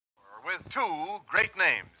with two great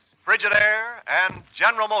names, Frigidaire and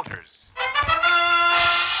General Motors.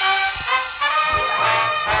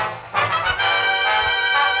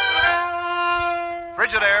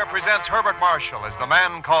 Frigidaire presents Herbert Marshall as the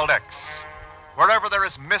man called X. Wherever there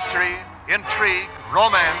is mystery, intrigue,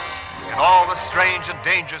 romance, in all the strange and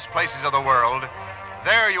dangerous places of the world,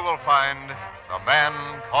 there you will find the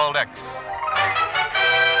man called X.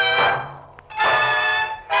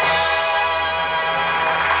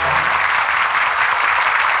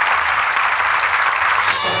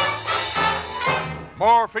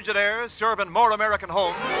 More Frigidaires serve in more American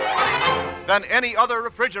homes than any other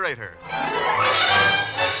refrigerator.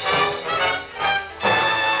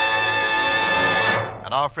 And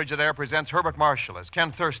now Frigidaire presents Herbert Marshall as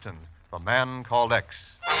Ken Thurston, the man called X.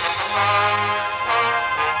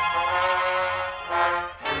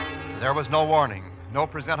 There was no warning, no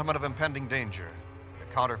presentiment of impending danger.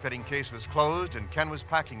 The counterfeiting case was closed, and Ken was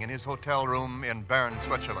packing in his hotel room in Bern,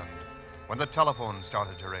 Switzerland, when the telephone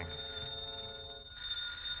started to ring.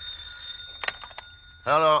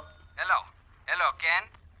 Hello. Hello, Ken?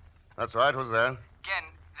 That's right. Who's there? Ken,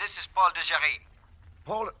 this is Paul de Jarry.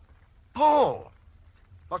 Paul!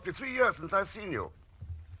 Must be 3 years since I've seen you.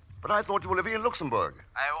 But I thought you were living in Luxembourg.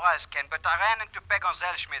 I was, Ken, but I ran into Pegon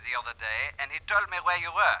Zellschmidt the other day, and he told me where you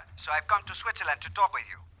were. So I've come to Switzerland to talk with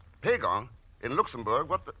you. Pegon? In Luxembourg?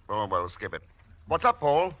 What the... Oh, well, skip it. What's up,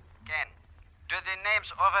 Paul? Ken, do the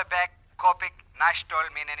names Overbeck, Kopik, Nashtol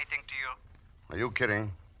mean anything to you? Are you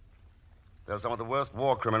kidding? They're some of the worst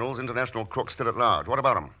war criminals, international crooks still at large. What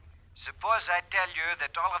about them? Suppose I tell you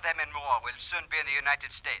that all of them and more will soon be in the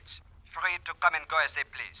United States, free to come and go as they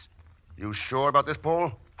please. You sure about this,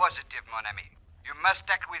 Paul? Positive, mon ami. You must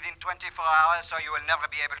act within 24 hours or you will never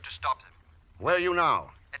be able to stop them. Where are you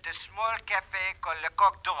now? At a small cafe called Le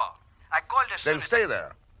Coq d'Or. I called as soon Then as... stay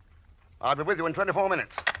there. I'll be with you in 24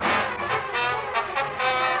 minutes.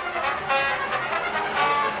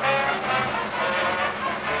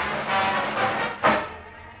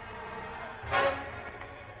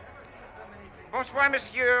 Bonsoir,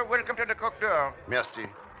 monsieur. Welcome to the Coq d'Or. Merci.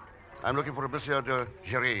 I'm looking for a Monsieur de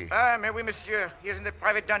Jarry. Ah, mais oui, monsieur. He is in the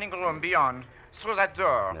private dining room beyond, through that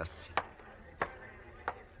door. Merci.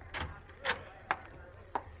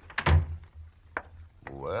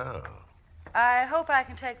 Well, I hope I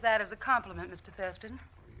can take that as a compliment, Mr. Thurston.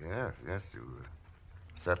 yes, you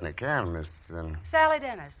certainly can, Miss... Sally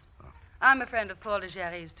Dennis. I'm a friend of Paul de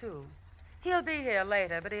Jarry's, too. He'll be here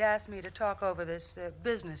later, but he asked me to talk over this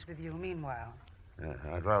business with you meanwhile.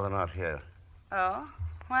 I'd rather not hear. Oh?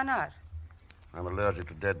 Why not? I'm allergic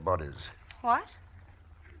to dead bodies. What?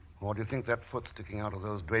 Or do you think that foot sticking out of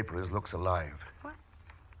those draperies looks alive? What?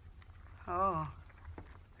 Oh.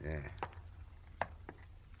 Yeah.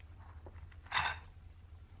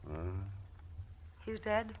 He's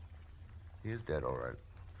dead? He's dead, all right.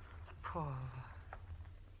 Paul.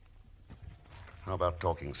 How about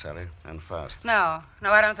talking, Sally? And fast. No,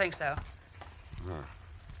 I don't think so. Huh.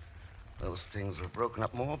 Those things have broken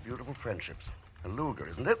up more beautiful friendships. A Luger,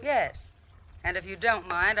 isn't it? Yes. And if you don't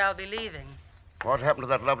mind, I'll be leaving. What happened to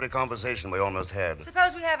that lovely conversation we almost had?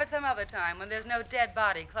 Suppose we have it some other time when there's no dead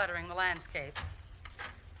body cluttering the landscape.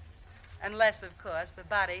 Unless, of course, the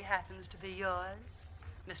body happens to be yours,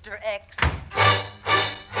 Mr. X.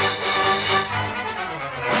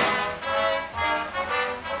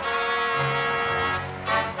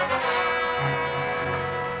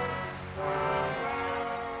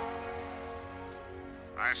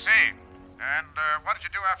 I see. And what did you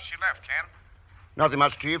do after she left, Ken? Nothing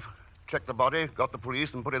much, Chief. Checked the body, got the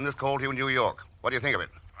police, and put in this call to you in New York. What do you think of it?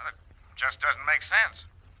 Well, it just doesn't make sense.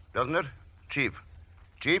 Doesn't it? Chief,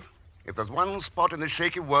 if there's one spot in this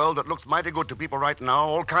shaky world that looks mighty good to people right now,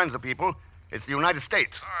 all kinds of people, it's the United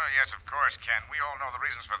States. Oh, yes, of course, Ken. We all know the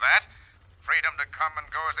reasons for that. Freedom to come and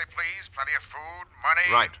go as they please, plenty of food, money.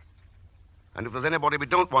 Right. And if there's anybody we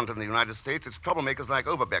don't want in the United States, it's troublemakers like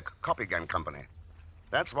Overbeck, Copygan Company.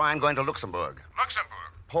 That's why I'm going to Luxembourg.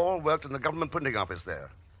 Luxembourg? Paul worked in the government printing office there,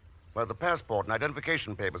 where the passport and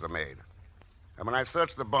identification papers are made. And when I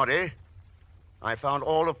searched the body, I found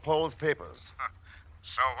all of Paul's papers.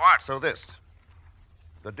 So what? So this.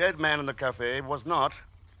 The dead man in the cafe was not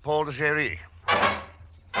Paul de Jarry.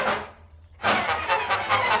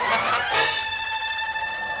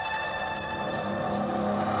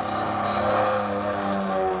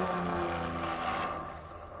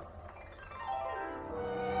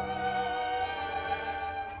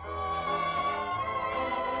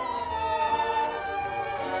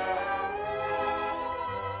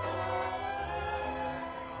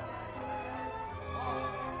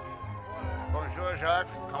 Bonjour, Jacques.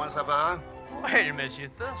 Comment ça va? Well, Monsieur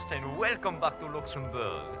Thurston, welcome back to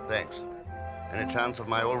Luxembourg. Thanks. Any chance of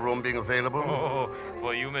my old room being available? Oh,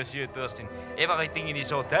 for you, Monsieur Thurston, everything in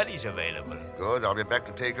this hotel is available. Good. I'll be back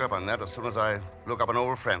to take up on that as soon as I look up an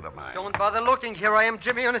old friend of mine. Don't bother looking. Here I am,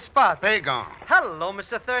 Jimmy, on the spot. Pagan. Hello,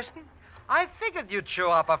 Mr. Thurston. I figured you'd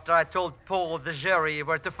show up after I told Paul the jury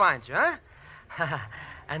where to find you, huh?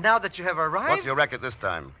 And now that you have arrived... What's your racket this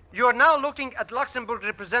time? You're now looking at Luxembourg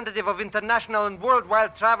representative of International and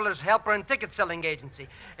Worldwide Travelers Helper and Ticket Selling Agency.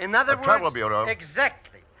 In other words... Travel Bureau.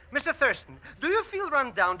 Exactly. Mr. Thurston, do you feel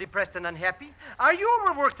run down, depressed, and unhappy? Are you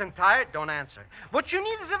overworked and tired? Don't answer. What you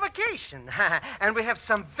need is a vacation. And we have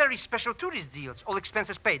some very special tourist deals, all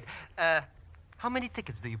expenses paid. How many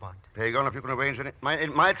tickets do you want? Pagan, if you can arrange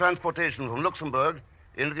my transportation from Luxembourg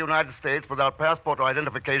into the United States without passport or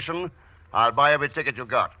identification, I'll buy every ticket you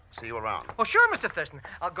got. See you around. Oh, sure, Mr. Thurston.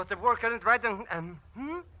 I'll go to work on it right on...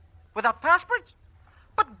 Without passports?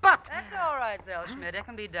 But... That's all right, Zellschmidt. It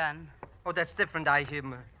can be done. Oh, that's different,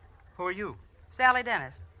 Who are you? Sally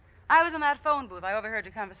Dennis. I was in that phone booth. I overheard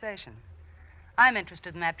your conversation. I'm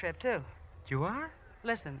interested in that trip, too. You are?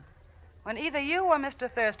 Listen, when either you or Mr.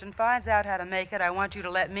 Thurston finds out how to make it, I want you to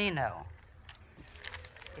let me know.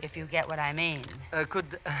 If you get what I mean.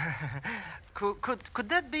 Could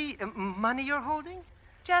that be money you're holding?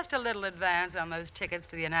 Just a little advance on those tickets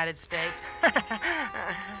to the United States.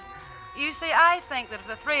 You see, I think that if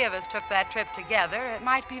the three of us took that trip together, it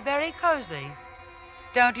might be very cozy.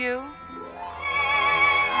 Don't you?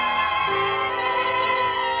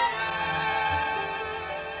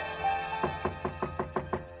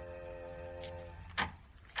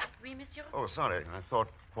 Oui, monsieur? Oh, sorry. I thought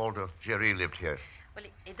Paul de Jerry lived here. Well,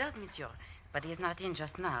 he does, monsieur, but he's not in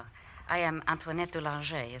just now. I am Antoinette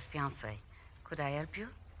Delanger, his fiancée. Could I help you?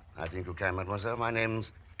 I think you can, mademoiselle. My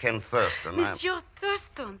name's Ken Thurston. Monsieur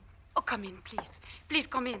Thurston. Oh, come in, please. Please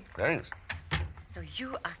come in. Thanks. So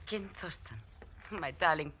you are Ken Thurston. My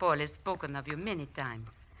darling Paul has spoken of you many times.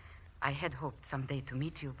 I had hoped someday to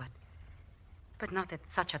meet you, but not at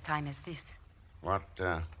such a time as this. What's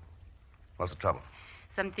the trouble?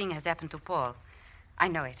 Something has happened to Paul. I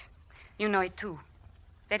know it. You know it, too.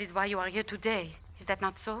 That is why you are here today. Is that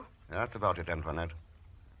not so? That's about it, Antoinette.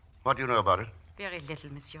 What do you know about it? Very little,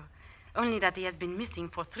 monsieur. Only that he has been missing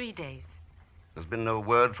for 3 days. There's been no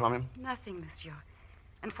word from him? Nothing, monsieur.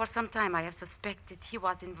 And for some time I have suspected he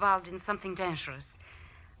was involved in something dangerous.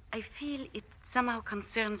 I feel it somehow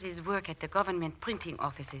concerns his work at the government printing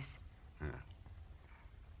offices. Yeah.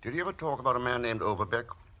 Did you ever talk about a man named Overbeck?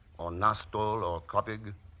 Or Nastol or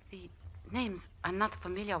Koppig? The names are not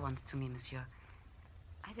familiar ones to me, monsieur.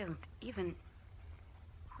 I don't even...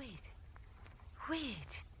 Wait.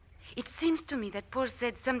 It seems to me that Paul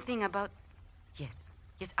said something about... Yes,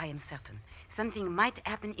 I am certain. Something might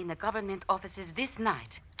happen in the government offices this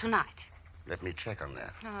night, tonight. Let me check on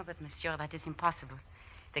that. No, but monsieur, that is impossible.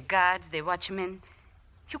 The guards, the watchmen,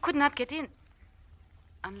 you could not get in.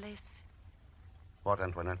 Unless... What,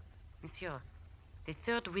 Antoinette? Monsieur, the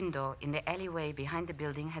third window in the alleyway behind the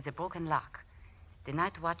building has a broken lock. The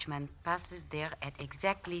night watchman passes there at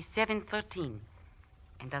exactly 7:13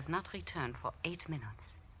 and does not return for 8 minutes.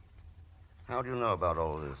 How do you know about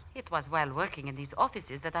all this? It was while working in these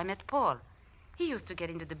offices that I met Paul. He used to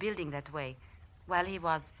get into the building that way while he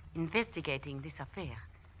was investigating this affair.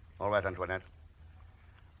 All right, Antoinette.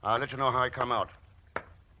 I'll let you know how I come out.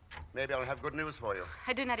 Maybe I'll have good news for you.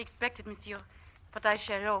 I do not expect it, monsieur, but I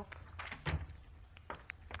shall hope.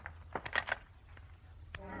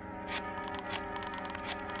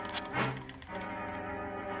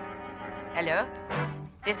 Hello?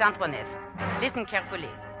 This is Antoinette. Listen carefully.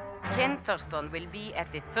 Ken Thurston will be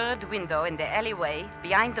at the third window in the alleyway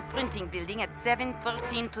behind the printing building at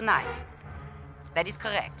 7:13 tonight. That is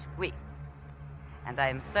correct, oui. And I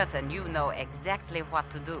am certain you know exactly what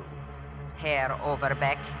to do, Herr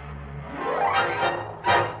Overbeck.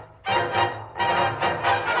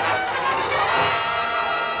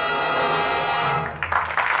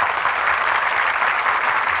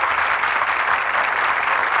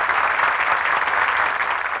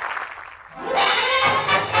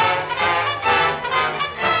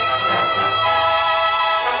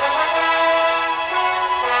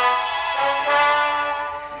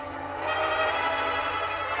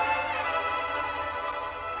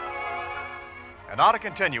 And now to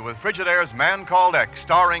continue with Frigidaire's Man Called X,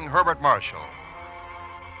 starring Herbert Marshall.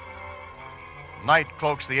 Night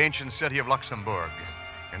cloaks the ancient city of Luxembourg.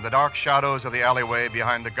 In the dark shadows of the alleyway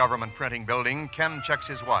behind the government printing building, Ken checks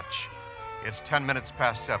his watch. It's 10 minutes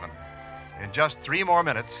past 7. In just 3 more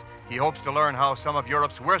minutes, he hopes to learn how some of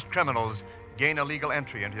Europe's worst criminals gain a legal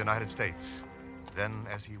entry into the United States. Then,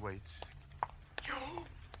 as he waits...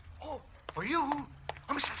 Oh, you?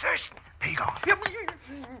 Oh, Mr. Thurston. Pagan.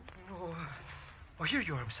 Oh, here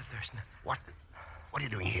you are, Mr. Thurston. What are you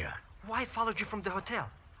doing here? Why followed you from the hotel?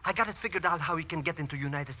 I got it figured out how we can get into the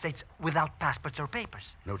United States without passports or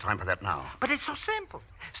papers. No time for that now. But it's so simple.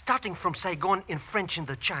 Starting from Saigon in French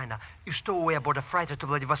Indochina, you stow away aboard a freighter to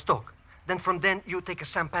Vladivostok. Then from then, you take a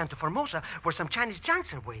sampan to Formosa, where some Chinese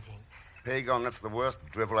junks are waiting. Pagan, that's the worst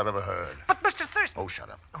drivel I've ever heard. But, Mr. Thurston... Oh, shut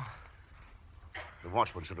up. Oh. The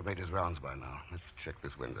watchman should have made his rounds by now. Let's check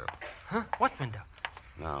this window. Huh? What window?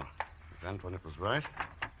 Now, if Antoinette was right...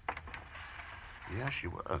 Yes, she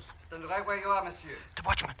was. Stand right where you are, monsieur. The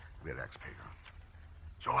watchman. Relax, Pagan.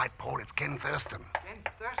 It's all right, Paul. It's Ken Thurston. Ken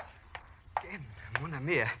Thurston? Ken, mon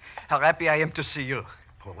ami, how happy I am to see you.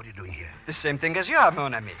 Paul, what are you doing here? The same thing as you are,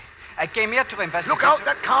 mon ami. I came here to investigate... Look out!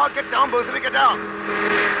 That car! Get down, both of you! Get down!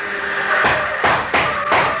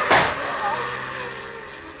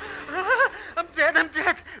 I'm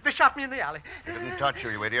dead. They shot me in the alley. They didn't touch you,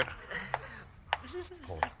 you idiot.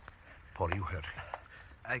 Paul, are you hurt?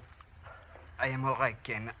 I am all right,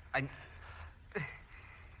 Ken.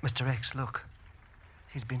 Mr. X, look.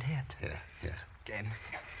 He's been hit. Yeah. Ken,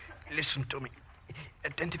 listen to me.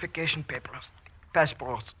 Identification papers,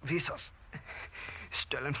 passports, visas,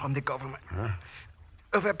 stolen from the government. Huh?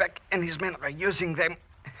 Overbeck and his men are using them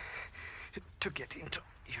to get into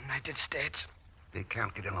the United States. They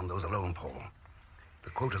can't get in on those alone, Paul.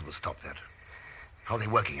 The quotas will stop that. How are they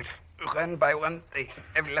working it? One by one, they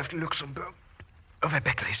have left Luxembourg.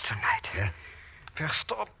 Overbeck leaves tonight. Yeah? First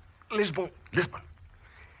stop, Lisbon. Lisbon?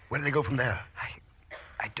 Where do they go from there?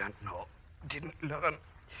 I don't know. Didn't learn.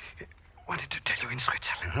 Wanted to tell you in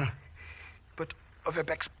Switzerland. Uh-huh. But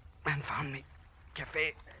Overbeck's man found me.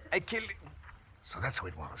 Cafe. I killed him. So that's how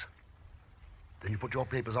it was. Then you put your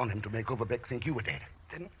papers on him to make Overbeck think you were dead.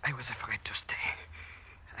 Then I was afraid to stay.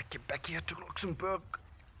 I came back here to Luxembourg,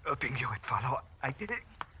 hoping you would follow. I did it.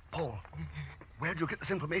 Paul, where'd you get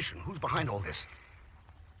this information? Who's behind all this?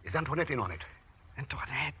 Is Antoinette in on it?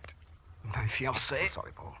 Antoinette, my fiancée. Oh,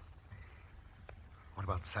 sorry, Paul. What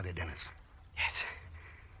about Sally Dennis? Yes.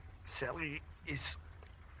 Sally is...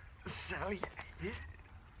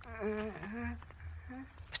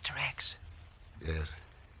 Mr. X. Yes.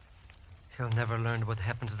 He'll never learn what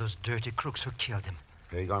happened to those dirty crooks who killed him.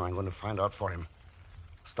 Pagan, I'm going to find out for him.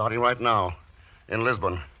 Starting right now, in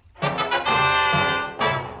Lisbon.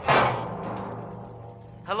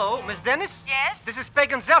 Hello, Miss Dennis? Yes? This is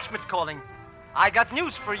Pagan Zelschmitz calling. I got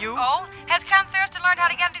news for you. Oh? Has Ken Thurston learned how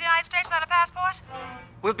to get into the United States without a passport?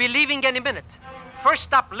 We'll be leaving any minute. First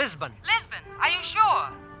stop, Lisbon. Lisbon? Are you sure?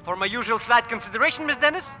 For my usual slight consideration, Miss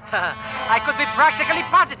Dennis, I could be practically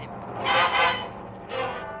positive.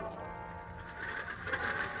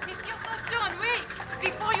 Monsieur Thurston, wait!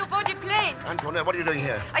 Before you board the plane. Antoinette, what are you doing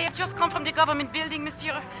here? I have just come from the government building,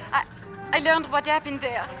 monsieur. I learned what happened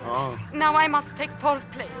there. Oh. Now I must take Paul's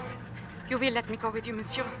place. You will let me go with you,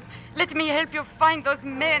 monsieur. Let me help you find those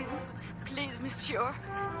men. Please, monsieur.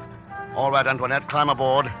 All right, Antoinette, climb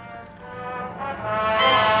aboard.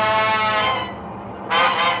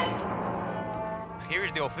 Here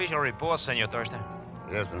is the official report, Senor Thurston.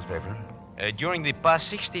 Yes, Inspector. During the past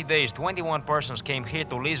 60 days, 21 persons came here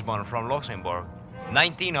to Lisbon from Luxembourg.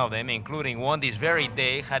 19 of them, including one this very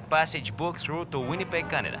day, had passage booked through to Winnipeg,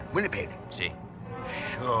 Canada. Winnipeg? See.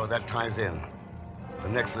 Sure, that ties in. The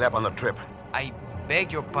next lap on the trip. I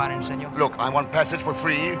beg your pardon, senor. Look, I want passage for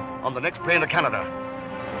 3 on the next plane to Canada.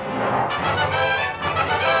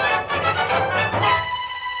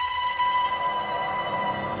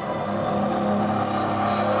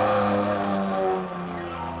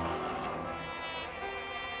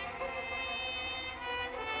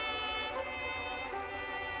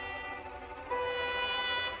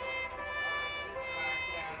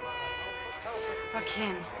 Oh,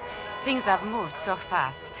 Ken, things have moved so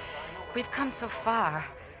fast. We've come so far,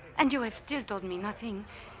 and you have still told me nothing.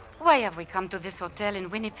 Why have we come to this hotel in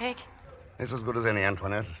Winnipeg? It's as good as any,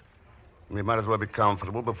 Antoinette. We might as well be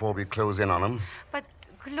comfortable before we close in on them. But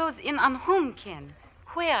close in on whom, Ken?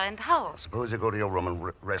 Where and how? Suppose you go to your room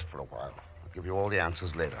and rest for a while. I'll give you all the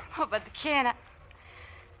answers later. Oh, but Ken,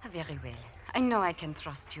 very well. I know I can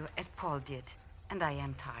trust you, as Paul did. And I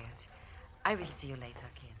am tired. I will see you later,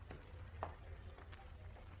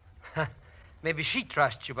 Ken. Maybe she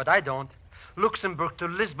trusts you, but I don't. Luxembourg to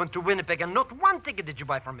Lisbon to Winnipeg, and not one ticket did you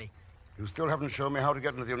buy from me. You still haven't shown me how to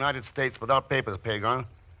get into the United States without papers, Pagan.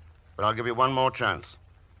 But I'll give you one more chance.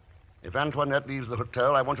 If Antoinette leaves the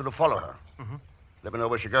hotel, I want you to follow her. Mm-hmm. Let me know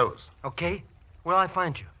where she goes. Okay. Where'll I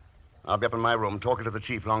find you? I'll be up in my room talking to the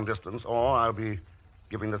chief long distance, or I'll be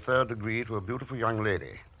giving the 3rd degree to a beautiful young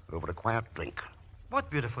lady over a quiet drink. What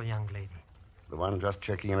beautiful young lady? The one just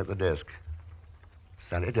checking in at the desk.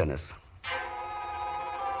 Sally Dennis.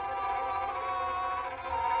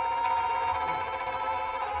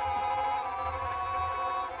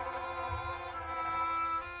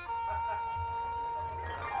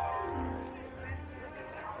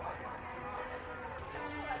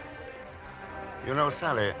 You know,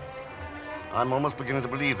 Sally, I'm almost beginning to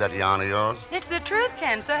believe that yarn of yours. It's the truth,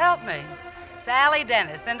 Ken, so help me. Sally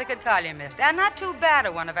Dennis, syndicate columnist. And not too bad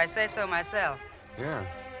a one, if I say so myself. Yeah.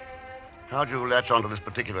 How'd you latch onto this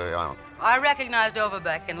particular yarn? I recognized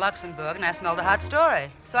Overbeck in Luxembourg, and I smelled a hot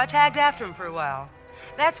story. So I tagged after him for a while.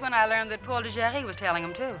 That's when I learned that Paul de Jarry was telling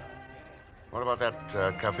him, too. What about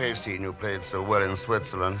that cafe scene you played so well in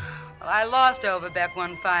Switzerland? Well, I lost Overbeck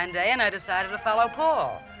one fine day, and I decided to follow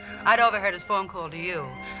Paul. I'd overheard his phone call to you,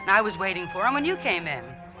 and I was waiting for him when you came in.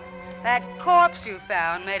 That corpse you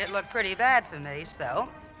found made it look pretty bad for me, so...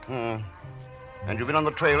 And you've been on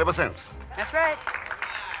the trail ever since? That's right.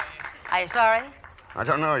 Are you sorry? I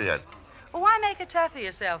don't know yet. Well, why make it tough for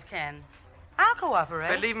yourself, Ken? I'll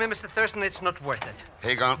cooperate. Believe me, Mr. Thurston, it's not worth it.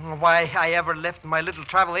 Hagon? Why I ever left my little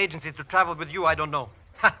travel agency to travel with you, I don't know.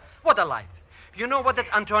 Ha! What a life. You know what that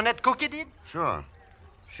Antoinette Cookie did? Sure.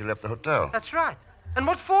 She left the hotel. That's right. And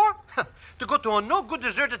what for? To go to a no-good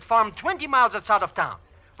deserted farm 20 miles outside of town,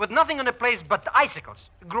 with nothing in the place but icicles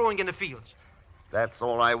growing in the fields. That's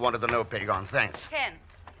all I wanted to know, Pagon. Thanks. Ken,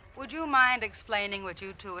 would you mind explaining what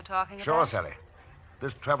you two were talking about? Sure, Sally.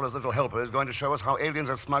 This traveler's little helper is going to show us how aliens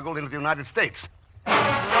are smuggled into the United States.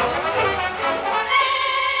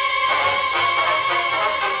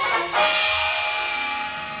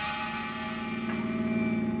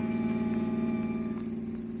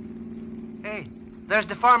 Hey, there's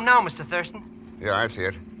the farm now, Mr. Thurston. Yeah, I see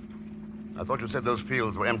it. I thought you said those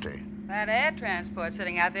fields were empty. That air transport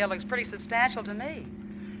sitting out there looks pretty substantial to me.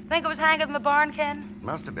 Think it was hanging in the barn, Ken?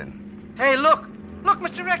 Must have been. Hey, look. Look,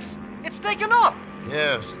 Mr. Rex. It's taken off.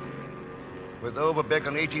 Yes. With Overbeck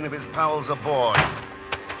and 18 of his pals aboard. There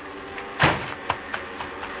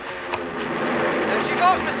she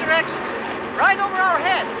goes, Mr. Rex. Right over our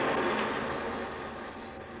heads.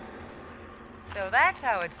 So that's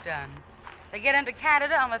how it's done. They get into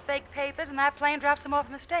Canada on the fake papers, and that plane drops them off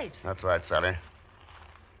in the States. That's right, Sally.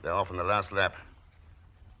 They're off on the last lap.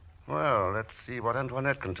 Well, let's see what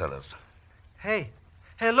Antoinette can tell us. Hey,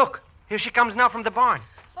 look. Here she comes now from the barn.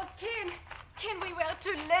 Oh, Ken, we were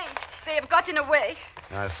too late. They have gotten away.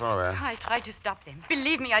 I saw that. I tried to stop them.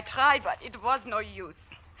 Believe me, I tried, but it was no use.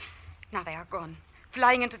 Now they are gone,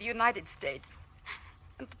 flying into the United States.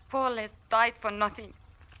 And Paul has died for nothing.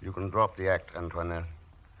 You can drop the act, Antoinette.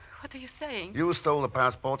 What are you saying? You stole the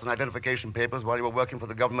passports and identification papers while you were working for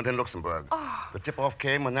the government in Luxembourg. Oh. The tip-off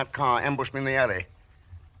came when that car ambushed me in the alley.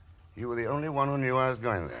 You were the only one who knew I was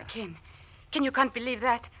going there. Ken, you can't believe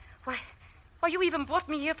that. Why, you even brought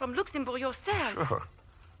me here from Luxembourg yourself. Sure.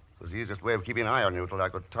 It was the easiest way of keeping an eye on you till I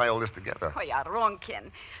could tie all this together. Oh, you're wrong,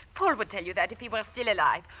 Ken. Paul would tell you that if he were still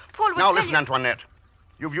alive. Paul would Now tell listen, you... Antoinette.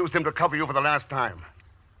 You've used him to cover you for the last time.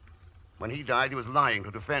 When he died, he was lying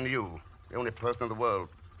to defend you, the only person in the world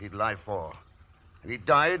he'd lie for. And he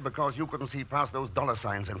died because you couldn't see past those dollar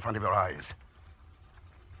signs in front of your eyes.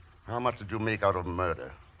 How much did you make out of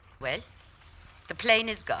murder? Well, the plane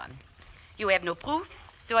is gone. You have no proof,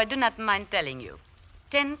 so I do not mind telling you.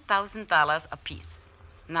 $10,000 apiece.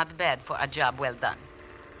 Not bad for a job well done.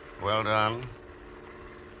 Well done.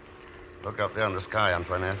 Look up there in the sky,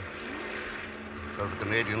 Antoinette. Those are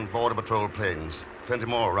Canadian Border Patrol planes. Plenty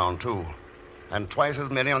more around, too. And twice as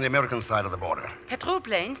many on the American side of the border. Patrol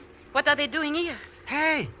planes? What are they doing here?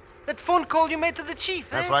 Hey, that phone call you made to the chief,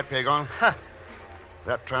 That's eh? right, Pagon. Huh.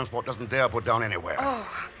 That transport doesn't dare put down anywhere. Oh,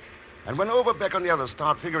 And when Overbeck and the others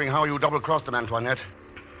start figuring how you double-crossed them, Antoinette,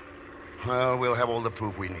 well, we'll have all the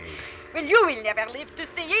proof we need. well, you will never live to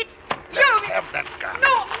see it. Let's have that gun. No,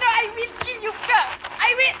 I will kill you first.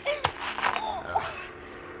 I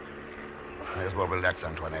will. May as well relax,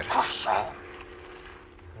 Antoinette.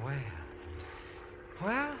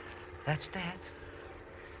 Well, that's that.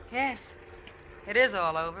 Yes. It is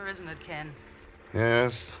all over, isn't it, Ken?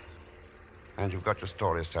 Yes. And you've got your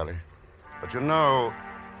story, Sally. But you know,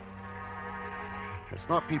 it's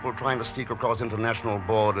not people trying to sneak across international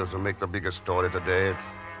borders who make the biggest story today. It's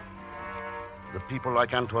the people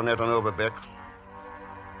like Antoinette and Overbeck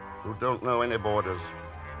who don't know any borders,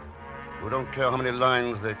 who don't care how many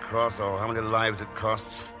lines they cross or how many lives it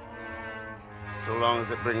costs, so long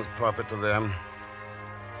as it brings profit to them.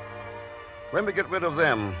 When we get rid of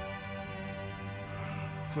them,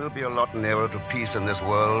 we'll be a lot nearer to peace in this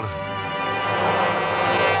world.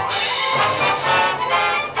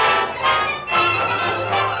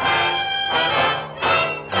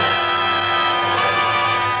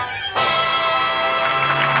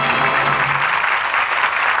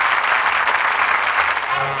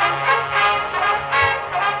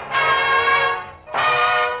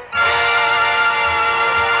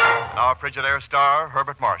 Frigidaire star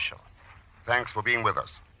Herbert Marshall. Thanks for being with us.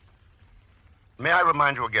 May I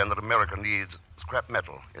remind you again that America needs scrap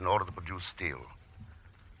metal in order to produce steel.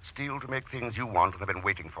 Steel to make things you want and have been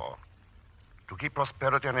waiting for. To keep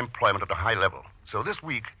prosperity and employment at a high level. So this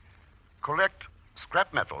week, collect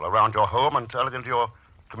scrap metal around your home and turn it into your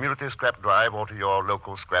community scrap drive or to your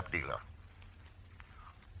local scrap dealer.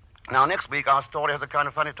 Now, next week, our story has a kind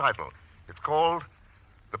of funny title. It's called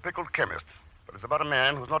The Pickled Chemist. But it's about a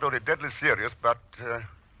man who's not only deadly serious, but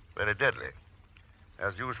very deadly.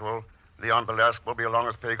 As usual, Leon Belasque will be along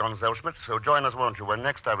as Pagon Zellschmidt, so join us, won't you, when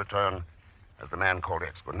next I return as the man called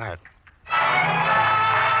X. Good night.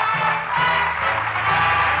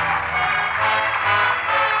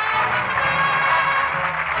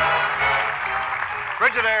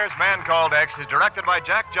 Frigidaire's Man Called X is directed by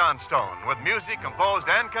Jack Johnstone, with music composed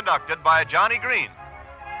and conducted by Johnny Green.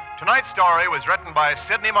 Tonight's story was written by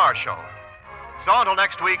Sidney Marshall. So until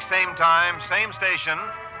next week, same time, same station,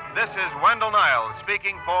 this is Wendell Niles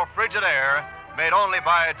speaking for Frigidaire, made only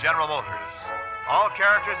by General Motors. All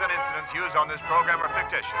characters and incidents used on this program are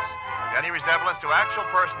fictitious. Any resemblance to actual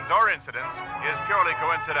persons or incidents is purely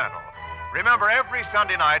coincidental. Remember, every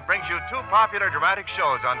Sunday night brings you two popular dramatic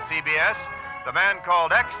shows on CBS, The Man Called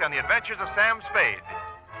X and The Adventures of Sam Spade.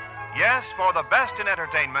 Yes, for the best in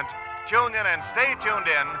entertainment, tune in and stay tuned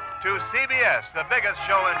in to CBS, the biggest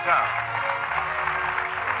show in town.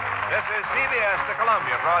 This is CBS, the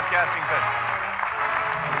Columbia Broadcasting System.